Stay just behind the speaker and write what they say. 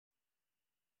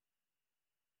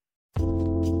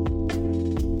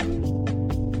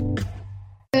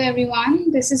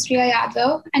everyone. This is Riya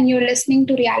Yadav, and you're listening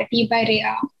to Reality by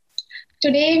Riya.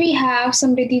 Today, we have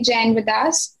Samriddhi Jain with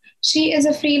us. She is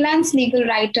a freelance legal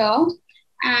writer,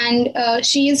 and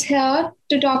she is here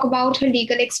to talk about her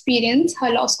legal experience, her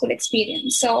law school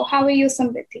experience. So, how are you,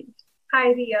 Samriddhi?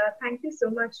 Hi, Ria. Thank you so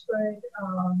much for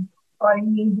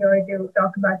calling me here to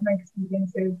talk about my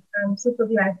experiences. I'm super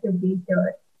glad to be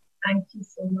here. Thank you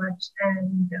so much.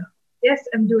 And yes,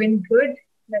 I'm doing good.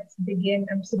 Let's begin.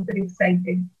 I'm super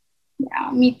excited.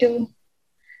 Yeah, me too.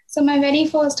 So, my very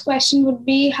first question would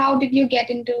be, how did you get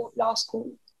into law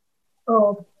school?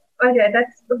 Oh, okay.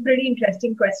 That's a pretty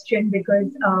interesting question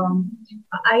because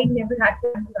I never had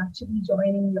plans to actually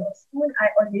join in law school. I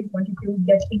always wanted to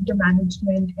get into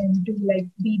management and do like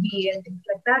BBA and things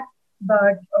like that.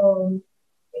 But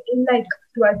in like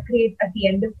 12th grade, at the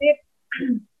end of it,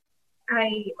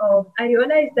 I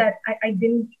realized that I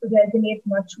didn't resonate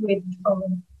much with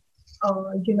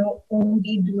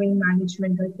only doing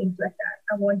management or things like that.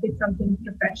 I wanted something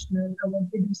professional. I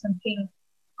wanted to do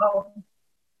um,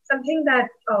 something that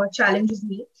challenges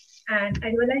me. And I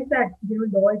realized that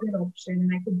law is an option,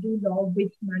 and I could do law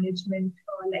with management,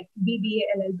 like BBA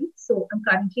LLB. So I'm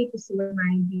currently pursuing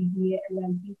my BBA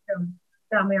LLB from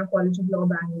Ramaya College of Law,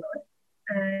 Bangalore,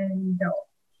 and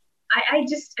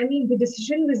I mean, the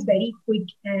decision was very quick,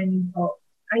 and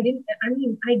I did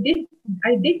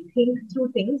think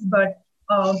through things, but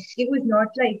it was not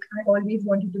like I always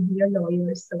wanted to be a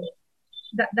lawyer. So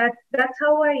that's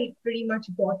how I pretty much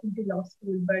got into law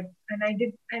school. But and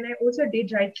I also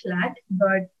did write CLAT,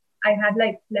 but I had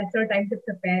like lesser time to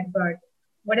prepare. But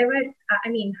whatever, I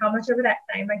mean, how much of that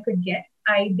time I could get,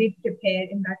 I did prepare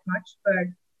in that much, but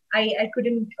I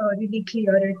couldn't really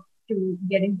clear it to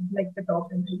get into like the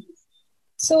top interviews.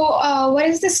 So, what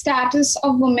is the status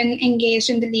of women engaged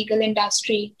in the legal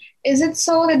industry? Is it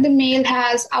so that the male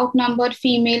has outnumbered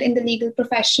female in the legal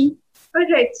profession? All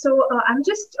right. So I'm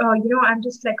just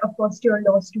like a first year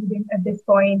law student at this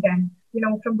point, and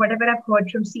from whatever I've heard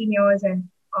from seniors and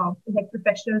like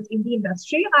professionals in the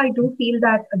industry, I do feel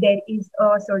that there is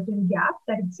a certain gap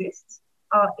that exists.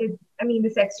 I mean, the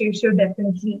sex ratio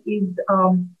definitely is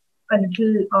a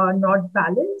little not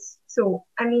balanced. So,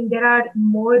 I mean, there are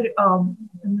more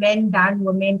men than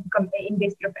women in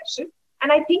this profession, and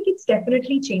I think it's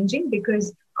definitely changing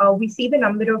because we see the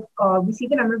number of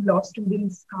law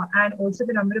students and also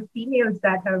the number of females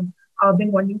that have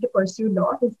been wanting to pursue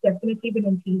law has definitely been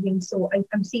increasing. So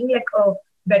I'm seeing like a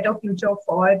better future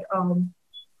for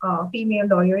female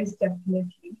lawyers,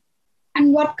 definitely.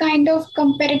 And what kind of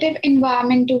competitive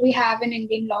environment do we have in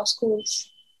Indian law schools?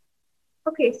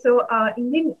 Okay, so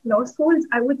Indian law schools,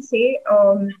 I would say,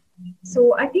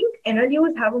 so I think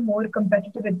NLUs have a more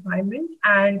competitive environment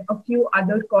and a few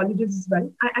other colleges as well.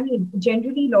 I mean,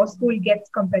 generally law school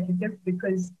gets competitive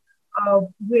because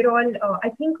I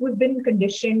think we've been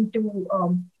conditioned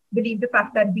to believe the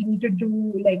fact that we need to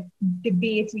do like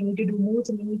debates, we need to do moots,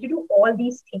 and we need to do all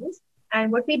these things.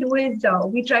 And what we do is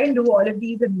we try and do all of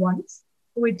these at once,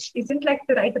 which isn't like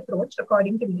the right approach,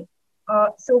 according to me.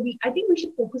 I think we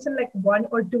should focus on like one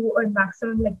or two or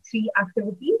maximum like three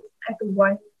activities at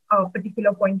one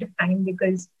particular point of time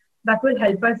because that will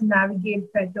help us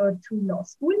navigate better through law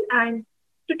school. And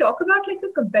to talk about like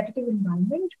the competitive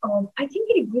environment, I think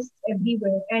it exists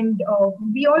everywhere, and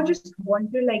we all just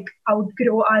want to like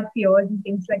outgrow our peers and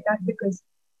things like that because,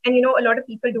 and a lot of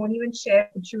people don't even share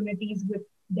opportunities with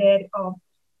their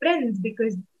friends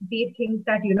because they think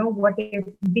that what if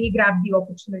they grab the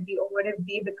opportunity or what if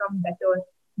they become better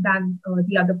than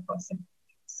the other person.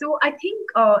 So I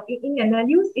think in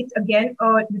NLUs it's again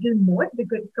a little more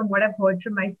because from what I've heard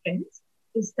from my friends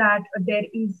is that there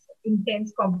is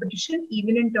intense competition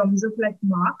even in terms of like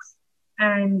marks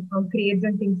and grades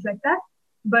and things like that.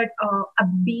 But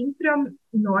being from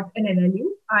not an NLU,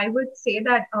 I would say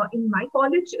that in my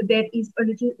college there is a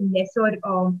little lesser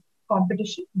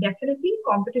competition. Definitely,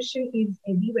 competition is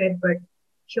everywhere, but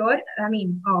here, I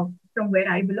mean, from where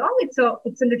I belong, it's a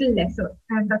little lesser,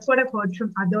 and that's what I've heard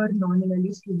from other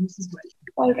non-NLU students as well.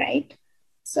 All right.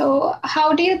 So,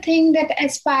 how do you think that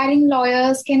aspiring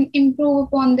lawyers can improve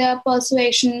upon their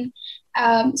persuasion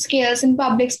skills and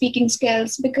public speaking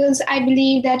skills? Because I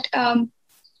believe that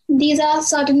these are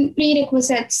certain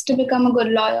prerequisites to become a good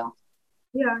lawyer.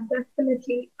 Yeah,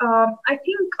 definitely. I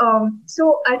think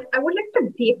so. I would like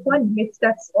to take one myth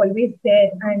that's always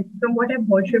there, and from what I've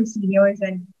heard from seniors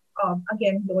and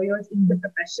again lawyers in the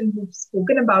profession who've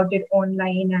spoken about it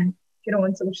online and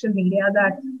on social media,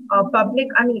 that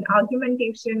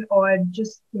argumentation or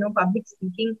just public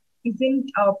speaking isn't.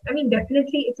 I mean,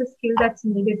 definitely it's a skill that's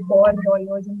needed for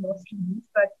lawyers and law students,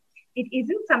 but it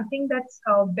isn't something that's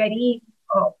very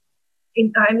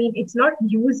it's not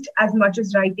used as much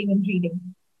as writing and reading,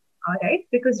 right?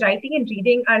 Because writing and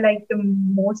reading are like the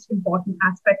most important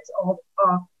aspects of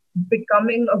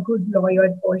becoming a good lawyer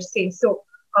per se. So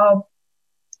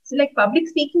like public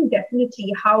speaking,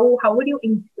 definitely. How would you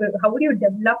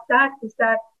develop that? Is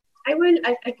that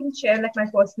I can share like my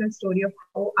personal story of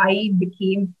how I'm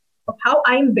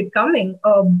becoming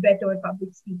a better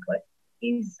public speaker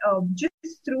is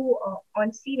just through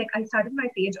honestly, like I started my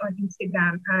page on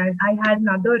Instagram and I had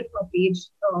another page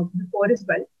before as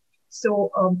well.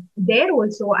 So there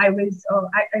also I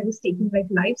was taking like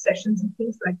live sessions and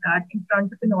things like that in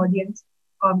front of an audience,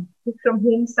 from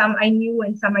whom some I knew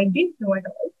and some I didn't know at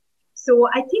all. So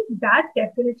I think that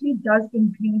definitely does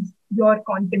increase your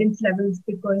confidence levels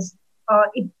because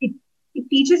it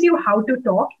teaches you how to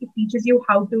talk. It teaches you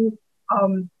how to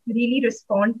really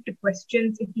respond to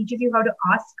questions. It teaches you how to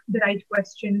ask the right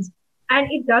questions.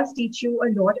 And it does teach you a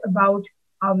lot about,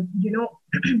 you know,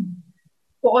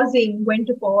 pausing, when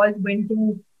to pause, when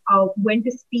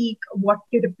to speak, what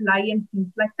to reply, and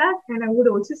things like that. And I would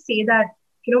also say that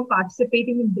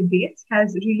participating in debates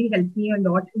has really helped me a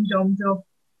lot in terms of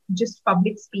just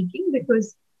public speaking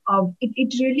because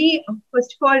it really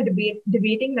first of all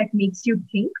debating like makes you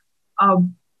think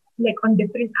like on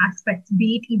different aspects,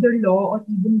 be it either law or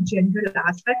even general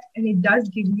aspects, and it does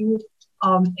give you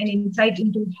an insight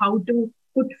into how to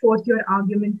put forth your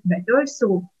arguments better.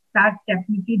 So that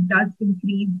definitely does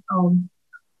increase.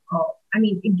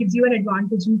 It gives you an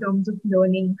advantage in terms of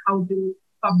learning how to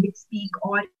public speak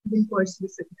or even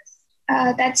persuasiveness.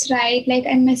 That's right. Like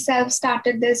I myself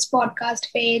started this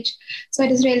podcast page, so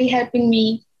it is really helping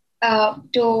me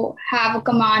to have a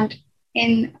command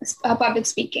in public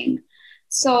speaking.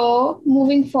 So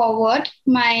moving forward,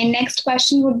 my next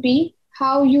question would be,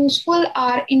 how useful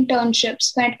are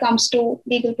internships when it comes to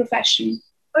legal profession?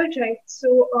 All right.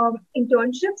 So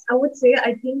internships, I would say,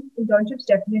 I think internships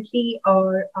definitely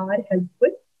are helpful,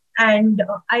 and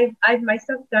I've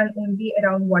myself done only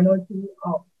around one or two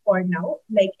for now.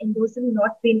 Like, and those have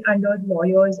not been under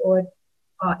lawyers or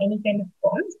any kind of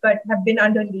firms, but have been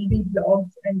under legal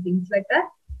blogs and things like that.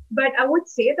 But I would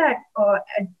say that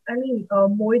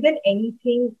more than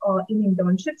anything in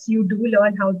internships, you do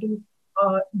learn how to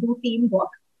do teamwork.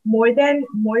 More than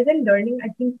learning, I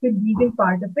think the legal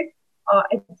part of it.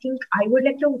 I think I would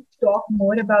like to talk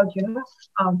more about,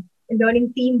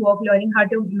 learning teamwork, learning how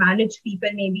to manage people.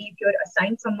 Maybe if you're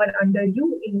assigned someone under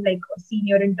you in like a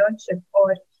senior internship,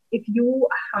 or if you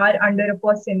are under a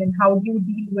person, and how do you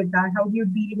deal with that? How do you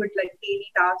deal with like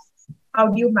daily tasks? How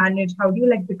do you manage? How do you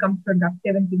like become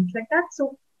productive and things like that?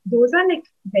 So those are like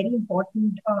very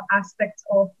important aspects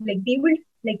of like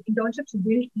internships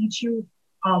will teach you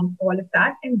all of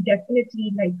that. And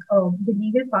definitely like the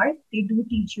legal part, they do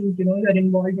teach you, you're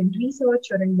involved in research,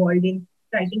 you're involved in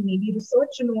writing maybe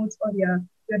research notes, or you're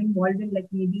involved in like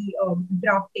maybe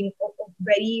drafting a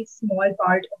very small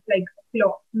part of like a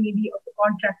clause, maybe of a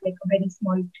contract, like a very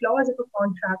small clause of a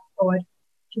contract, or,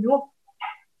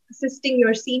 assisting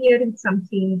your senior in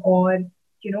something, or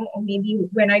maybe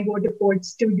when I go to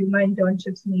courts to do my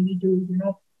internships, maybe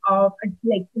to,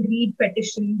 like read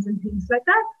petitions and things like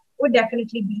that would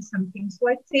definitely be something. So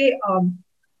I'd say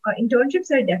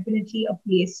internships are definitely a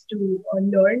place to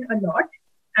learn a lot.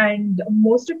 And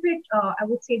most of it, I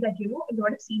would say that, a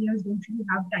lot of seniors don't really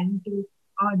have time to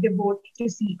devote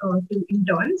to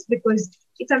interns, because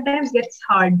it sometimes gets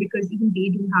hard because even they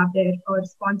do have their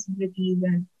responsibilities,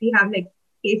 and they have like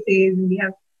cases and they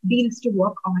have deals to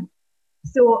work on.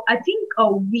 So I think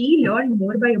we learn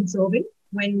more by observing.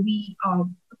 When we, of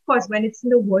course, when it's in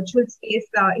the virtual space,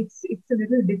 it's a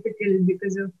little difficult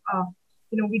because of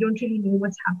we don't really know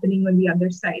what's happening on the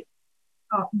other side,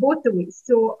 both the ways.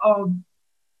 So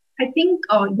I think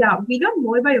we learn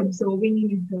more by observing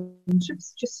in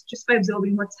internships, just by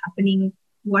observing what's happening,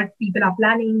 what people are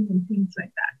planning, and things like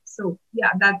that. So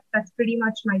yeah, that's pretty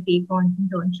much my take on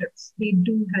internships. They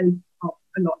do help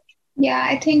a lot. Yeah,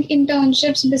 I think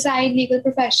internships beside legal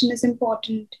profession is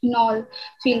important in all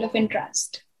field of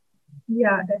interest.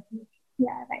 Yeah, definitely.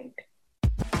 Yeah, right.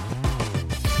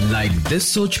 Like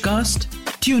this Sochcast?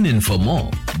 Tune in for more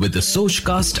with the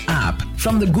Sochcast app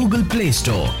from the Google Play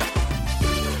Store.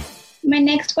 My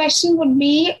next question would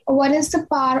be, what is the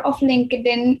power of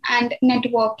LinkedIn and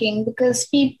networking? Because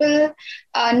people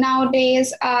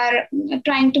nowadays are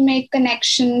trying to make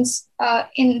connections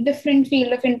in different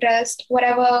field of interest,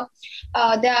 whatever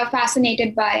they are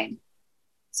fascinated by.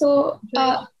 So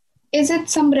is it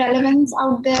some relevance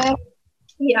out there?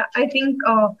 Yeah, I think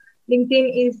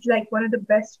LinkedIn is like one of the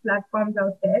best platforms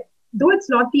out there. Though it's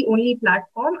not the only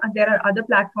platform, there are other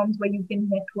platforms where you can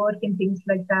network and things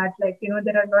like that. Like,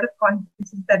 there are a lot of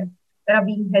conferences that that are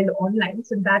being held online.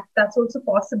 So that's also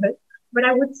possible. But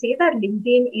I would say that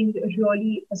LinkedIn is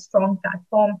really a strong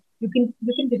platform. You can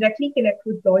directly connect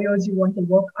with lawyers you want to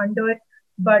work under.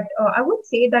 But I would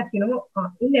say that in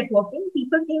networking,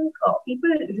 people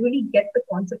really get the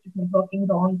concept of networking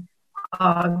wrong.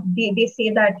 They say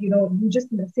that you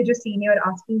just message a senior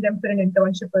asking them for an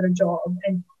internship or a job,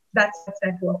 and that's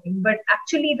networking. But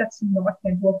actually, that's not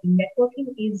networking.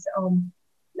 Networking is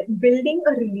like building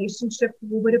a relationship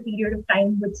over a period of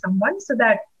time with someone, so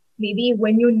that maybe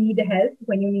when you need help,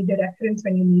 when you need a reference,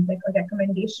 when you need like a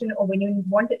recommendation, or when you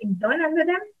want to intern under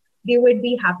them, they would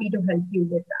be happy to help you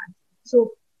with that.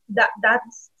 So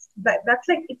that's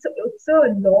like it's a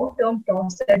long term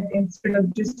process instead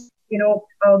of just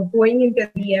going into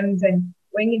DMs and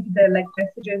going into their like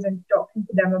messages and talking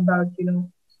to them about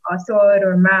sir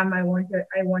or ma'am, I want to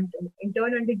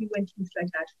intern under you and things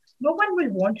like that. No one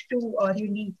will want to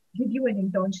really give you an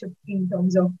internship in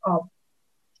terms of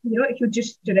if you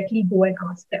just directly go and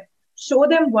ask them. Show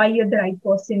them why you're the right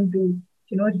person to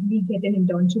really get an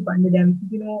internship under them.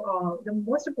 The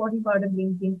most important part of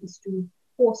LinkedIn is to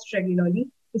post regularly,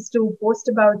 is to post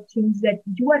about things that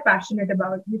you are passionate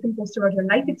about. You can post about your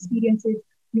life experiences.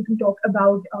 You can talk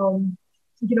about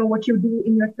what you do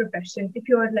in your profession. If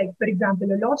you're like, for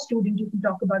example, a law student, you can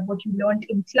talk about what you learned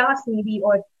in class maybe,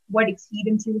 or what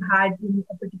experience you had in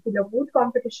a particular moot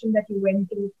competition that you went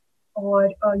to. Or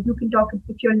you can talk,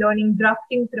 if you're learning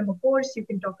drafting from a course, you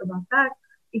can talk about that.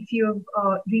 If you've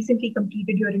recently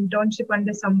completed your internship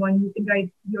under someone, you can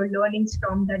write your learnings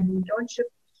from that internship.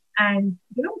 And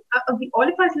all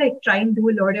of us like try and do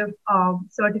a lot of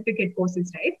certificate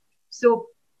courses, right? So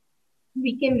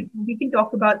we can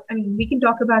talk about,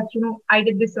 I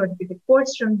did this certificate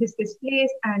course from this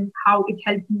place and how it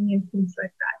helped me and things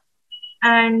like that.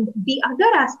 And the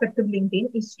other aspect of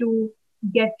LinkedIn is to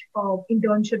get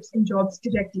internships and jobs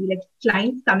directly, like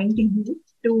clients coming to you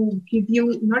to give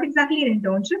you not exactly an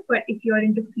internship, but if you're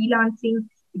into freelancing,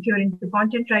 if you're into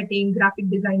content writing, graphic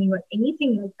designing, or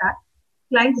anything like that,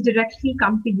 clients directly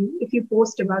come to you if you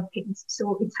post about things.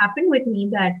 So it's happened with me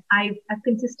that I've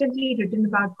consistently written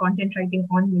about content writing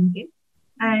on LinkedIn,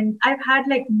 and I've had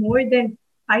like more than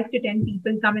 5 to 10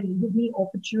 people come and give me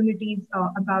opportunities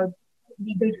about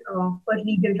for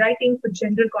legal writing, for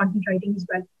general content writing as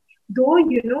well. Though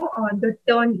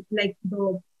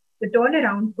the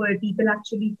turnaround for people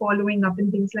actually following up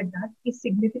and things like that is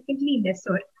significantly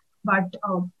lesser, but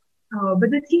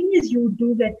the thing is, you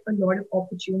do get a lot of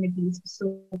opportunities.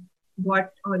 So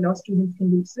what law students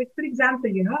can do. So, for example,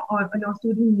 or a law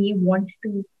student may want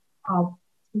to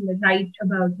write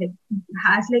about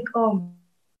has like or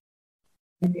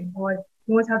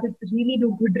knows how to really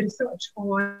do good research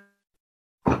or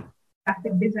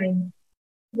graphic design.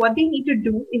 What they need to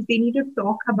do is they need to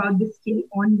talk about this skill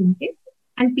on LinkedIn,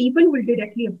 and people will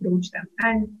directly approach them.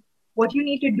 And what you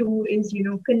need to do is,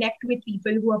 connect with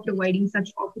people who are providing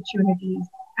such opportunities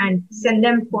and send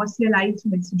them personalized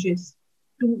messages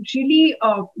to really,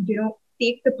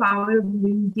 take the power of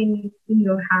LinkedIn in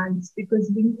your hands,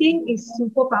 because LinkedIn is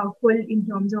super powerful in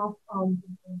terms of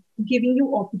giving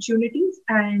you opportunities,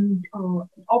 and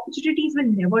opportunities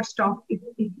will never stop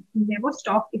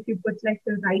if you put like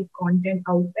the right content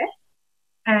out there.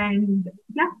 And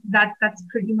yeah, that's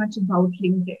pretty much about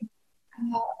LinkedIn.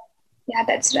 Yeah,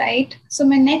 that's right. So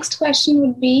my next question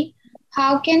would be,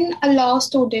 how can a law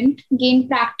student gain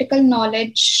practical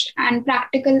knowledge and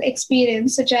practical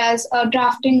experience, such as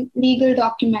drafting legal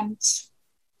documents?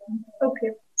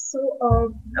 Okay, so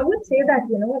I would say that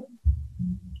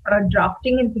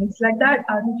drafting and things like that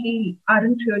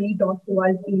aren't really taught to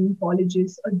us in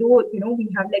colleges. Although we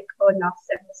have like a last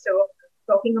semester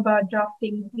talking about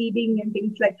drafting, reading, and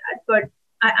things like that. But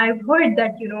I've heard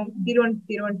that they don't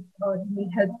really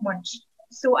help much.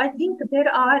 So I think there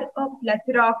are a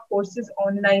plethora of courses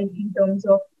online in terms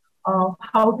of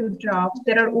how to draft.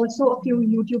 There are also a few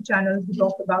YouTube channels who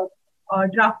talk about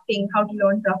drafting, how to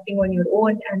learn drafting on your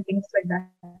own, and things like that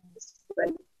as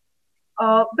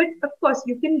well. But of course,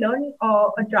 you can learn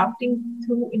drafting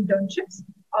through internships.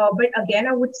 But again,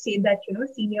 I would say that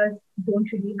seniors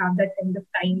don't really have that kind of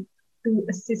time to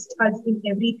assist us in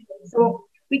everything. So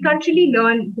we can't really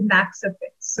learn the max of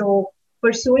it. So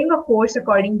pursuing a course,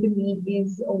 according to me,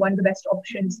 is one of the best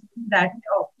options that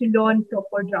to learn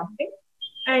proper drafting.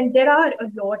 And there are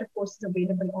a lot of courses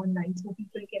available online, so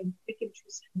people can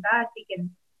choose from that. They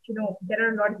can, there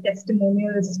are a lot of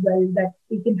testimonials as well that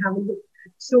we can have a look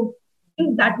at. So I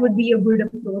think that would be a good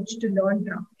approach to learn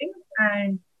drafting.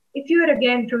 And if you're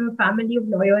again from a family of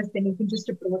lawyers, then you can just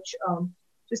approach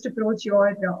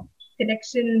your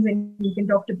connections, and you can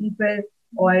talk to people,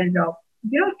 or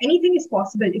anything is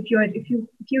possible if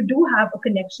you do have a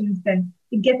connections, then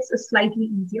it gets slightly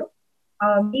easier.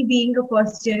 Me being a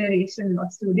first generation law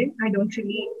student, I don't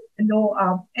really know.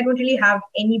 I don't really have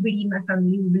anybody in my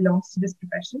family who belongs to this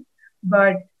profession.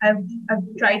 But I've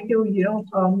tried to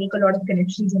make a lot of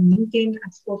connections on LinkedIn.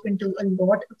 I've spoken to a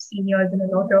lot of seniors and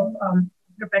a lot of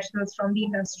professionals from the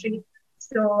industry.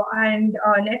 So and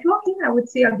networking, I would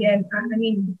say again. I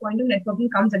mean, the point of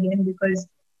networking comes again because,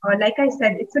 like I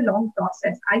said, it's a long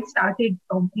process. I started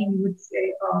probably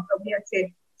I'd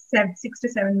say 6 to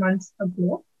 7 months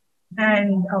ago,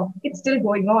 and it's still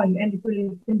going on, and it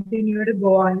will continue to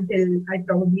go on till I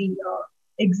probably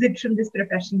exit from this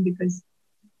profession because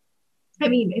I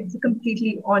mean it's a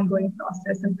completely ongoing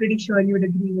process. I'm pretty sure you would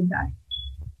agree with that.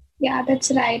 Yeah, that's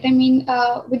right. I mean,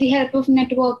 with the help of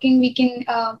networking, we can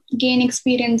gain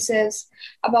experiences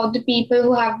about the people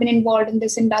who have been involved in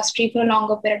this industry for a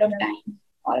longer period of time.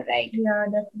 All right. Yeah,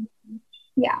 definitely.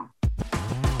 Yeah.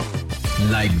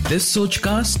 Like this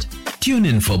Sochcast? Tune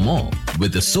in for more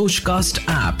with the Sochcast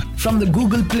app from the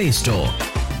Google Play Store.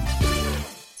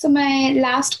 So my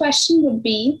last question would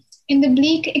be, in the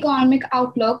bleak economic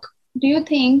outlook, do you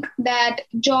think that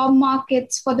job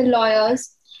markets for the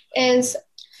lawyers is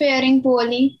faring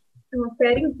poorly?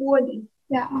 Faring poorly?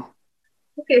 Yeah.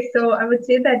 Okay, so I would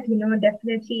say that,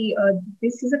 definitely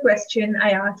this is a question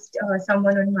I asked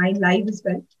someone on my live as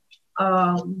well.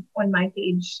 On my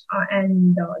page,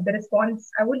 and the response,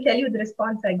 I will tell you the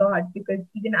response I got, because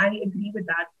even I agree with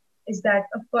that, is that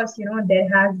of course there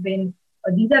has been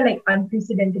these are like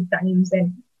unprecedented times,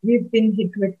 and we've been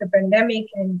hit with the pandemic,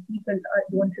 and people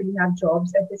don't really have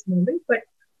jobs at this moment, but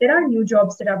there are new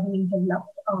jobs that are being developed.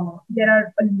 There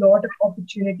are a lot of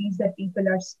opportunities that people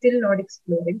are still not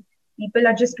exploring. People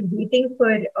are just waiting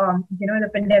for the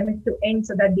pandemic to end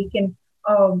so that they can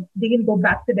go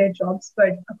back to their jobs.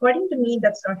 But according to me,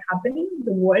 that's not happening.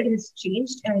 The world has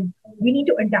changed and we need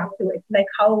to adapt to it. Like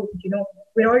how,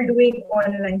 we're all doing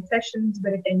online sessions,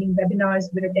 we're attending webinars,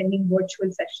 we're attending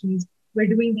virtual sessions, we're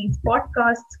doing these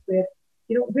podcasts where,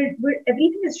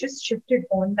 everything is just shifted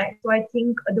online. So I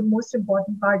think the most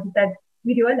important part is that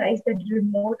we realize that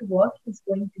remote work is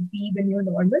going to be the new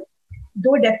normal.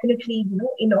 Though definitely,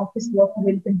 in-office work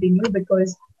will continue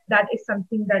because that is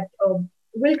something that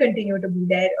will continue to be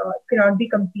there, cannot be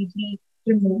completely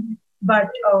removed. But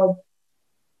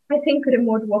I think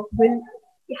remote work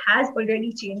has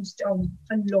already changed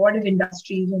a lot of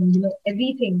industries and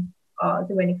everything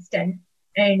to an extent,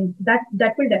 and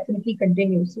that will definitely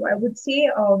continue. So I would say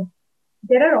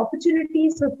there are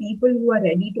opportunities for people who are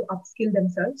ready to upskill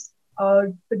themselves,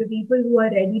 for the people who are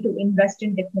ready to invest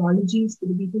in technologies, for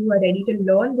the people who are ready to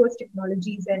learn those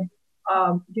technologies and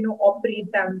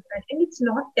operate them. And it's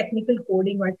not technical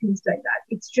coding or things like that.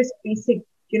 It's just basic,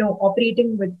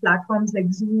 operating with platforms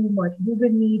like Zoom or Google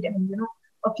Meet and,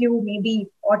 a few maybe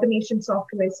automation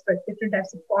softwares for different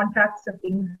types of contracts or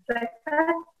things like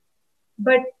that.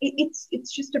 But it's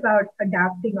just about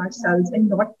adapting ourselves and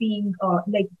not being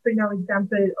like, for now,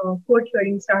 example, court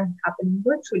hearings are happening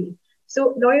virtually.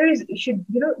 So lawyers should,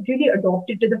 really adopt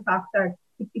it to the fact that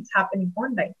it's happening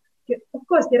online. Of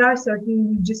course, there are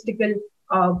certain logistical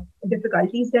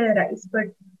difficulties that arise, but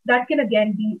that can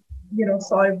again be,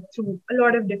 solved through a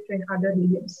lot of different other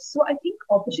mediums. So I think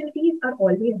opportunities are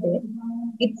always there.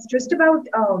 It's just about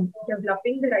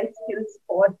developing the right skills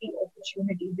for the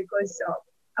opportunity. Because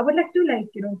I would like to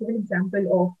give an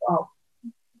example of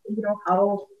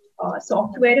how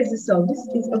software as a service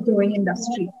is a growing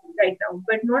industry right now,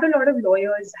 but not a lot of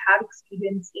lawyers have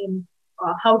experience in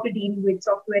how to deal with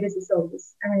software as a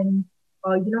service and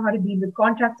how to deal with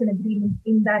contracts and agreements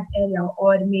in that area,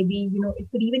 or maybe it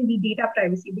could even be data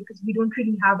privacy, because we don't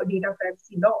really have a data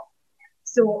privacy law.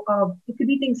 So it could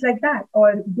be things like that,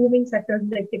 or booming sectors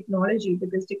like technology,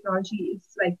 because technology is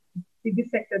like the biggest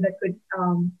sector that could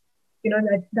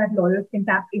that lawyers can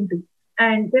tap into.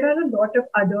 And there are a lot of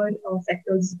other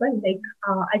sectors as well, like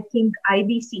I think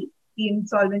IBC, the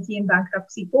Insolvency and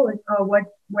Bankruptcy Code.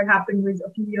 What happened was a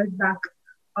few years back,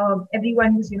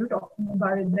 everyone was talking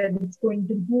about it, that it's going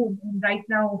to boom. And right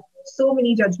now, so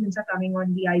many judgments are coming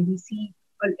on the IBC.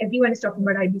 Everyone is talking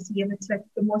about IBC, and it's like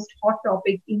the most hot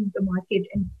topic in the market.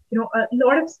 And a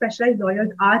lot of specialized lawyers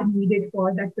are needed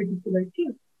for that particular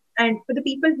thing. And for the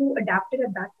people who adapted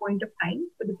at that point of time,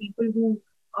 for the people who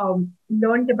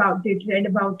learned about it, read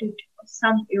about it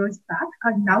some years back,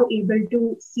 are now able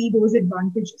to see those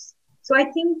advantages. So I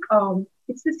think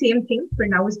it's the same thing for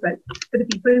now as well. For the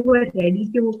people who are ready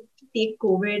to take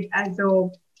COVID as a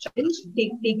challenge,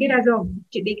 take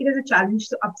it as a challenge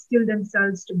to upskill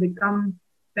themselves, to become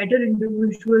better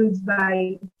individuals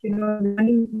by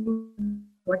learning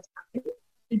what's happening.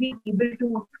 be able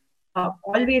to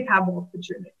always have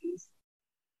opportunity.